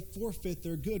health. They forfeit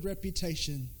their good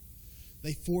reputation.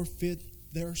 They forfeit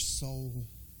their soul.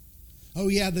 Oh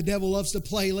yeah, the devil loves to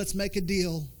play. Let's make a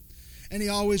deal. And he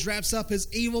always wraps up his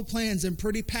evil plans in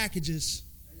pretty packages.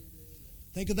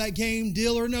 Think of that game,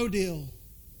 Deal or No Deal.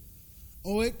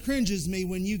 Oh, it cringes me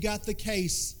when you got the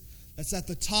case that's at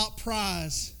the top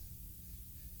prize.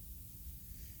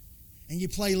 And you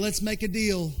play Let's Make a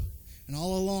Deal. And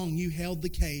all along you held the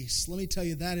case. Let me tell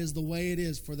you, that is the way it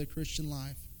is for the Christian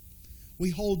life. We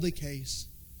hold the case.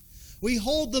 We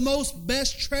hold the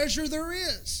best treasure there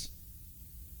is.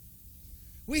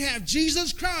 We have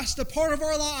Jesus Christ, a part of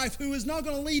our life, who is not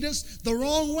going to lead us the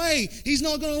wrong way. He's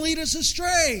not going to lead us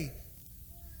astray.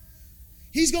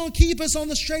 He's going to keep us on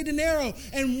the straight and narrow.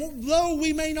 And though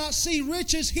we may not see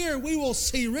riches here, we will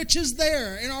see riches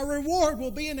there. And our reward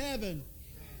will be in heaven.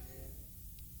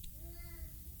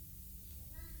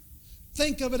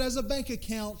 Think of it as a bank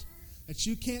account that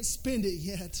you can't spend it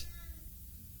yet.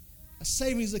 A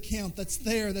savings account that's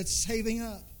there, that's saving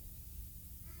up.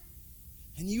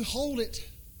 and you hold it.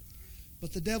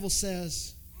 But the devil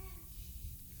says,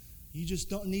 you just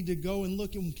don't need to go and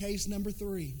look in case number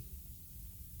 3.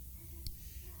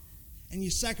 And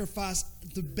you sacrifice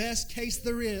the best case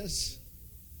there is.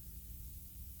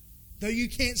 Though you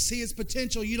can't see its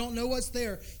potential, you don't know what's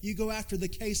there, you go after the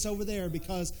case over there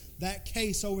because that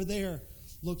case over there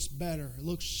looks better, it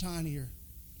looks shinier.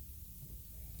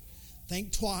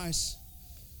 Think twice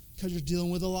because you're dealing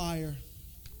with a liar.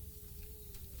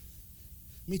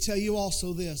 Let me tell you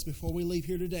also this before we leave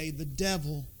here today. The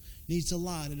devil needs to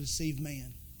lie to deceive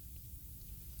man.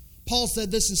 Paul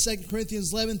said this in 2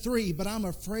 Corinthians 11:3, but I'm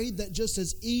afraid that just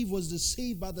as Eve was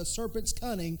deceived by the serpent's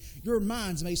cunning, your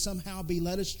minds may somehow be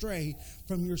led astray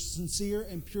from your sincere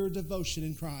and pure devotion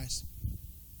in Christ.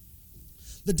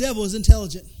 The devil is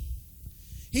intelligent.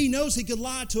 He knows he could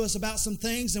lie to us about some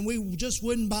things and we just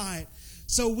wouldn't buy it.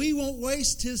 So we won't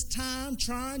waste his time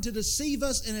trying to deceive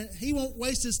us. He won't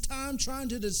waste his time trying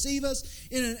to deceive us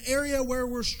in an area where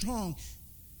we're strong.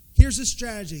 Here's his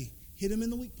strategy. Hit him in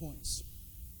the weak points.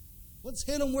 Let's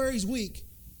hit him where he's weak.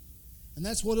 And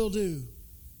that's what he'll do.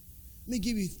 Let me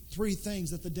give you 3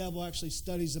 things that the devil actually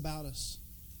studies about us.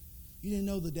 You didn't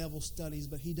know the devil studies,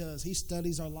 but he does. He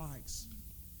studies our likes.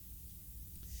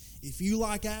 If you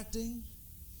like acting,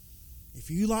 if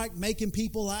you like making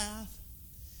people laugh,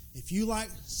 if you like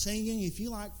singing, if you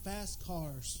like fast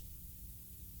cars,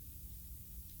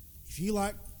 if you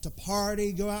like to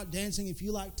party, go out dancing, if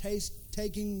you like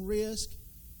taking risk,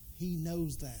 he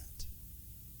knows that.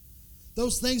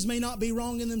 Those things may not be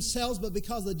wrong in themselves, but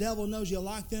because the devil knows you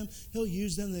like them, he'll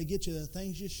use them to get you the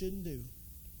things you shouldn't do.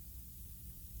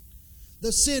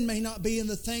 The sin may not be in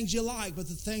the things you like, but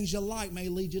the things you like may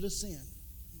lead you to sin.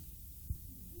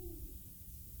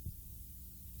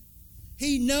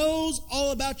 He knows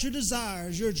all about your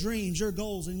desires, your dreams, your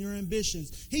goals, and your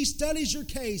ambitions. He studies your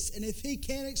case, and if he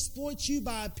can't exploit you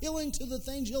by appealing to the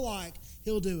things you like,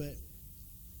 he'll do it.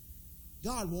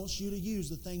 God wants you to use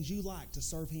the things you like to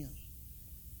serve him.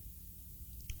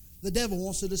 The devil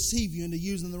wants to deceive you into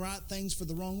using the right things for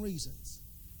the wrong reasons.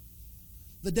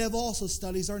 The devil also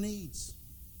studies our needs.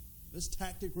 This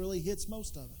tactic really hits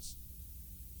most of us.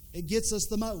 It gets us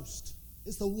the most.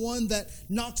 It's the one that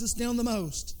knocks us down the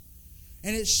most.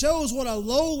 And it shows what a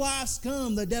low-life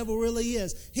scum the devil really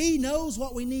is. He knows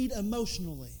what we need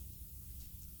emotionally.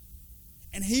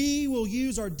 And he will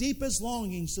use our deepest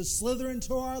longings to slither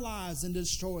into our lives and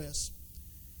destroy us.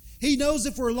 He knows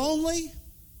if we're lonely.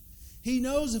 He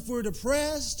knows if we're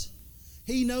depressed.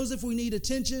 He knows if we need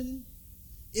attention.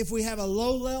 If we have a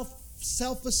low-level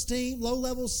self-esteem,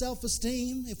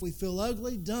 if we feel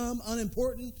ugly, dumb,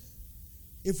 unimportant.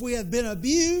 If we have been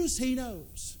abused, he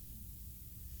knows.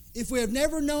 If we have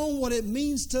never known what it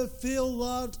means to feel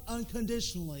loved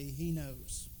unconditionally, he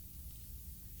knows.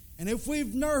 And if we're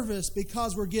nervous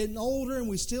because we're getting older and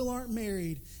we still aren't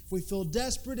married, if we feel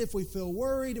desperate, if we feel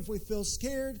worried, if we feel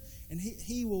scared, and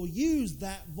he will use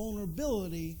that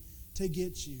vulnerability to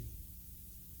get you.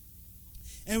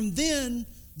 And then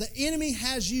the enemy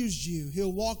has used you.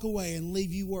 He'll walk away and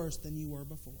leave you worse than you were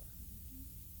before.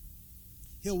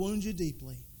 He'll wound you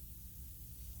deeply.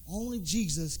 Only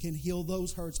Jesus can heal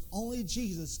those hurts. Only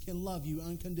Jesus can love you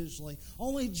unconditionally.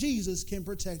 Only Jesus can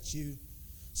protect you.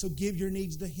 So give your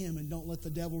needs to him and don't let the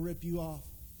devil rip you off.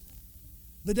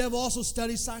 The devil also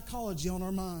studies psychology on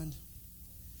our mind.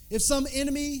 If some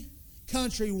enemy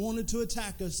country wanted to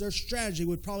attack us, their strategy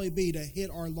would probably be to hit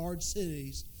our large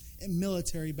cities and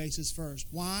military bases first.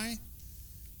 Why?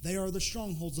 They are the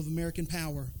strongholds of American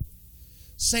power.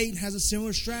 Satan has a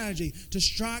similar strategy to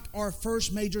strike our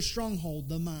first major stronghold,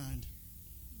 the mind.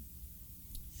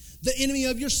 The enemy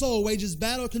of your soul wages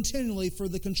battle continually for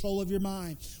the control of your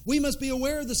mind. We must be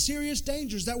aware of the serious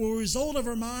dangers that will result of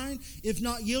our mind if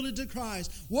not yielded to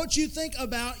Christ. What you think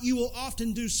about, you will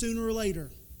often do sooner or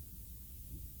later.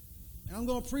 And I'm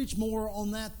going to preach more on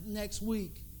that next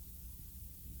week.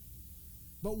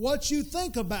 But what you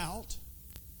think about,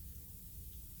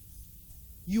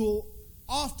 you will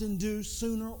often do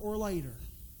sooner or later.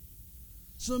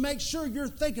 So make sure you're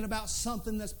thinking about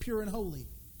something that's pure and holy.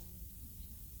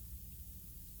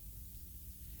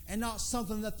 And not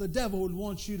something that the devil would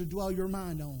want you to dwell your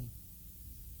mind on.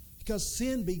 Because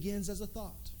sin begins as a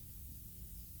thought.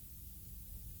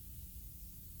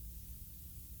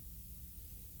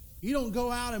 You don't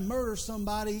go out and murder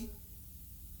somebody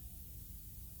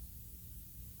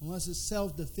unless it's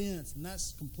self-defense, and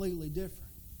that's completely different.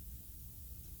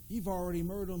 You've already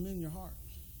murdered them in your heart.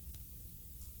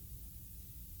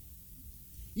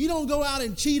 You don't go out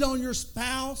and cheat on your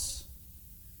spouse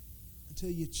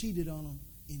until you cheated on them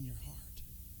in your heart.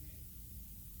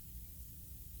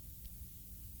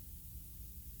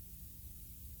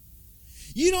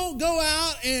 You don't go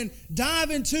out and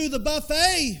dive into the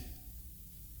buffet.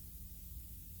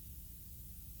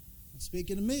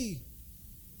 Speaking to me,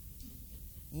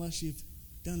 unless you've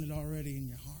done it already in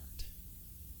your heart.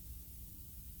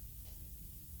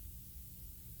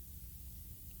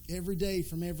 Every day,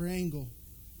 from every angle,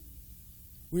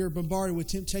 we are bombarded with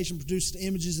temptation-produced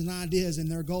images and ideas,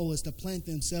 and their goal is to plant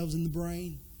themselves in the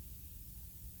brain,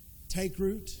 take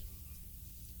root,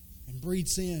 and breed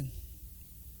sin.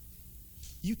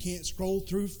 You can't scroll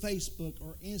through Facebook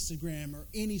or Instagram or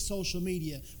any social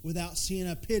media without seeing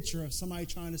a picture of somebody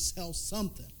trying to sell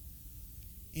something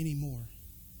anymore.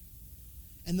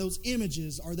 And those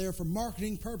images are there for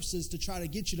marketing purposes to try to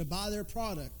get you to buy their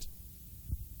product.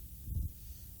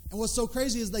 And what's so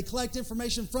crazy is they collect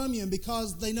information from you, and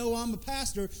because they know I'm a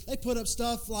pastor, they put up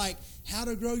stuff like how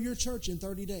to grow your church in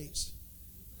 30 days.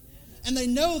 And they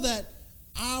know that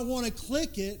I want to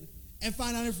click it and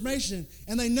find out information.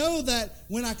 And they know that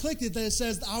when I clicked it, that it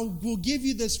says, I will give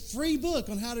you this free book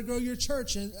on how to grow your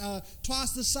church in,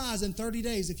 twice the size in 30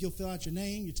 days if you'll fill out your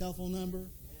name, your telephone number,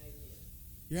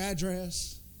 your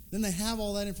address. Then they have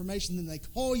all that information. Then they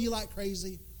call you like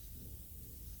crazy.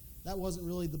 That wasn't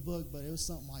really the book, but it was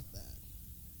something like that.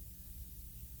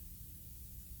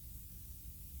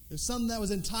 It was something that was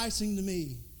enticing to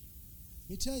me. Let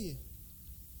me tell you,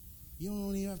 you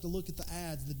don't even have to look at the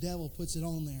ads. The devil puts it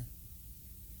on there.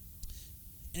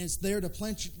 And it's there to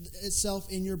plant itself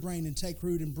in your brain and take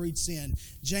root and breed sin.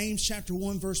 James chapter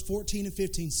 1, verse 14 and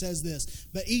 15 says this,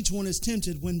 but each one is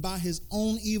tempted when by his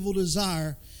own evil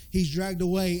desire he's dragged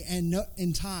away and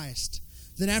enticed.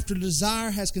 Then after desire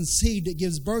has conceived, it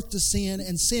gives birth to sin,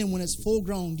 and sin, when it's full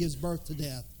grown, gives birth to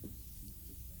death.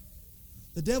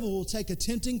 The devil will take a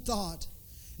tempting thought,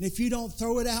 and if you don't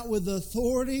throw it out with the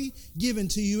authority given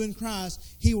to you in Christ,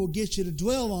 he will get you to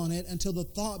dwell on it until the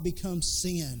thought becomes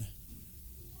sin.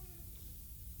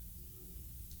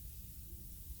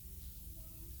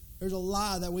 There's a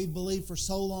lie that we've believed for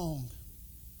so long.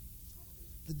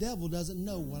 The devil doesn't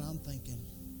know what I'm thinking.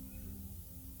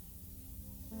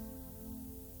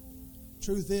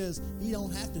 Truth is, he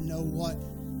don't have to know what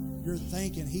you're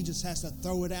thinking. He just has to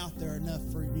throw it out there enough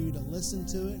for you to listen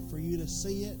to it, for you to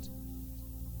see it.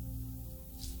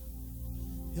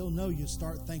 He'll know you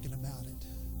start thinking about it.